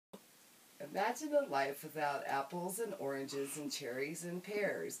Imagine a life without apples and oranges and cherries and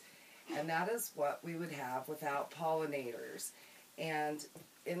pears. And that is what we would have without pollinators. And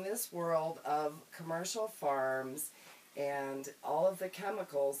in this world of commercial farms and all of the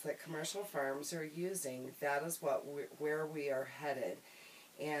chemicals that commercial farms are using, that is where we are headed.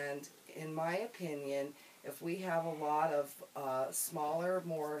 And in my opinion, if we have a lot of smaller,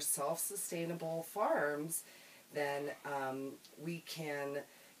 more self-sustainable farms, then we can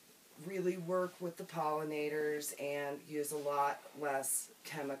really work with the pollinators and use a lot less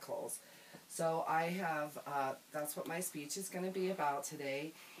chemicals. So I have, that's what my speech is going to be about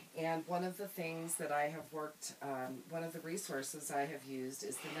today. And one of the things that I have worked, one of the resources I have used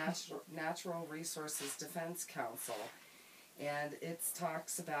is the Natural Resources Defense Council. And it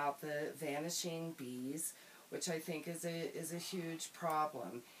talks about the vanishing bees, which I think is a huge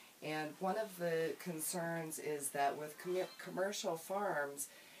problem. And one of the concerns is that with commercial farms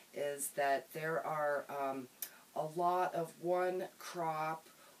is that there are a lot of one crop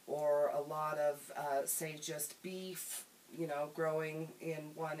or a lot of, say, just beef, growing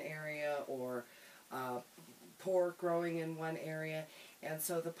in one area, or pork growing in one area. And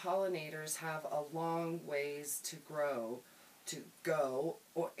so the pollinators have a long ways to go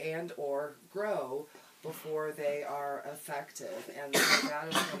or grow before they are effective. And so that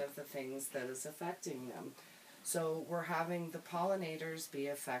is one of the things that is affecting them. So we're having the pollinators be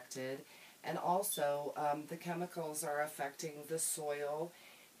affected, and also the chemicals are affecting the soil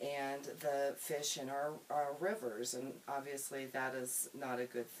and the fish in our rivers, and obviously that is not a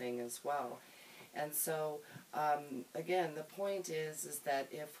good thing as well. And so again, the point is that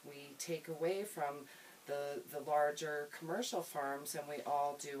if we take away from the larger commercial farms and we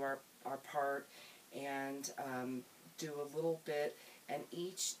all do our part and do a little bit, and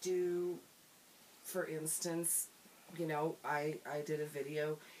each do, for instance, I did a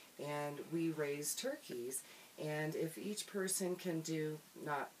video and we raised turkeys, and if each person can do,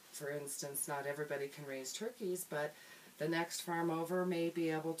 for instance, not everybody can raise turkeys, but the next farm over may be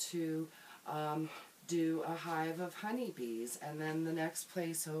able to do a hive of honeybees, and then the next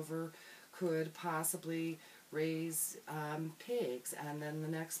place over could possibly raise pigs, and then the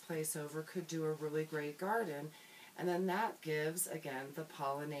next place over could do a really great garden, and then that gives, again, the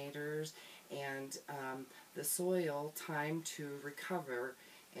pollinators and the soil time to recover,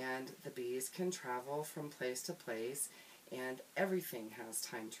 and the bees can travel from place to place, and everything has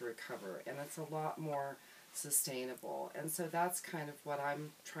time to recover, and it's a lot more sustainable. And so that's kind of what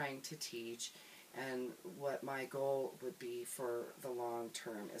I'm trying to teach, and what my goal would be for the long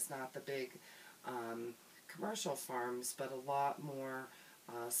term is not the big commercial farms, but a lot more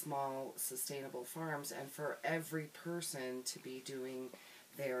small sustainable farms, and for every person to be doing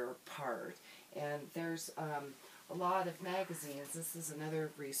their part. And there's a lot of magazines. This is another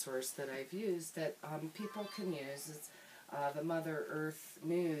resource that I've used that people can use. It's the Mother Earth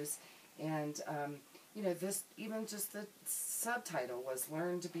News, and this, even just the subtitle was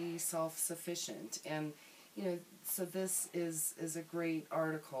 "Learn to be Self-Sufficient," and so this is a great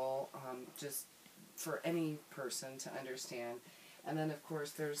article just for any person to understand. And then of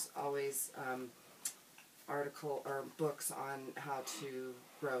course there's always article or books on how to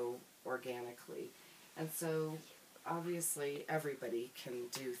grow organically. And so obviously everybody can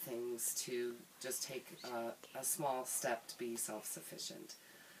do things to just take a small step to be self-sufficient.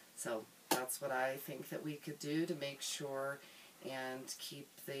 So that's what I think that we could do to make sure and keep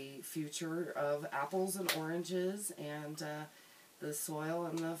the future of apples and oranges and the soil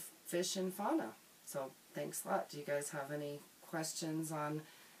and the fish and fauna. So thanks a lot. Do you guys have any questions on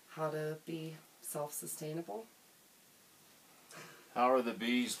how to be self-sustainable? How are the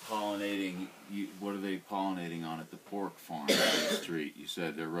bees pollinating? What are they pollinating on at the pork farm down the street? You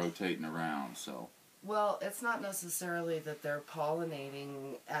said they're rotating around, so. Well, it's not necessarily that they're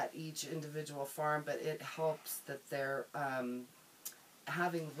pollinating at each individual farm, but it helps that they're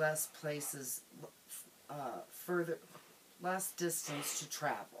having less places, less distance to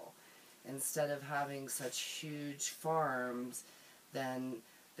travel. Instead of having such huge farms, then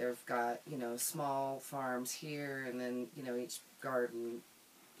they've got, small farms here, and then,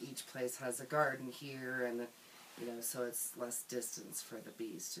 each place has a garden here, and, so it's less distance for the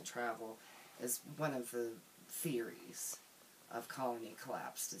bees to travel, is one of the theories of colony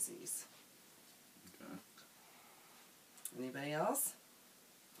collapse disease. Okay. Anybody else?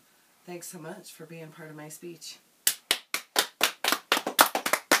 Thanks so much for being part of my speech.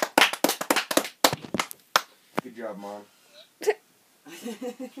 Good job, Mom.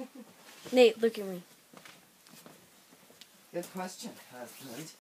 Nate, look at me. Good question, husband.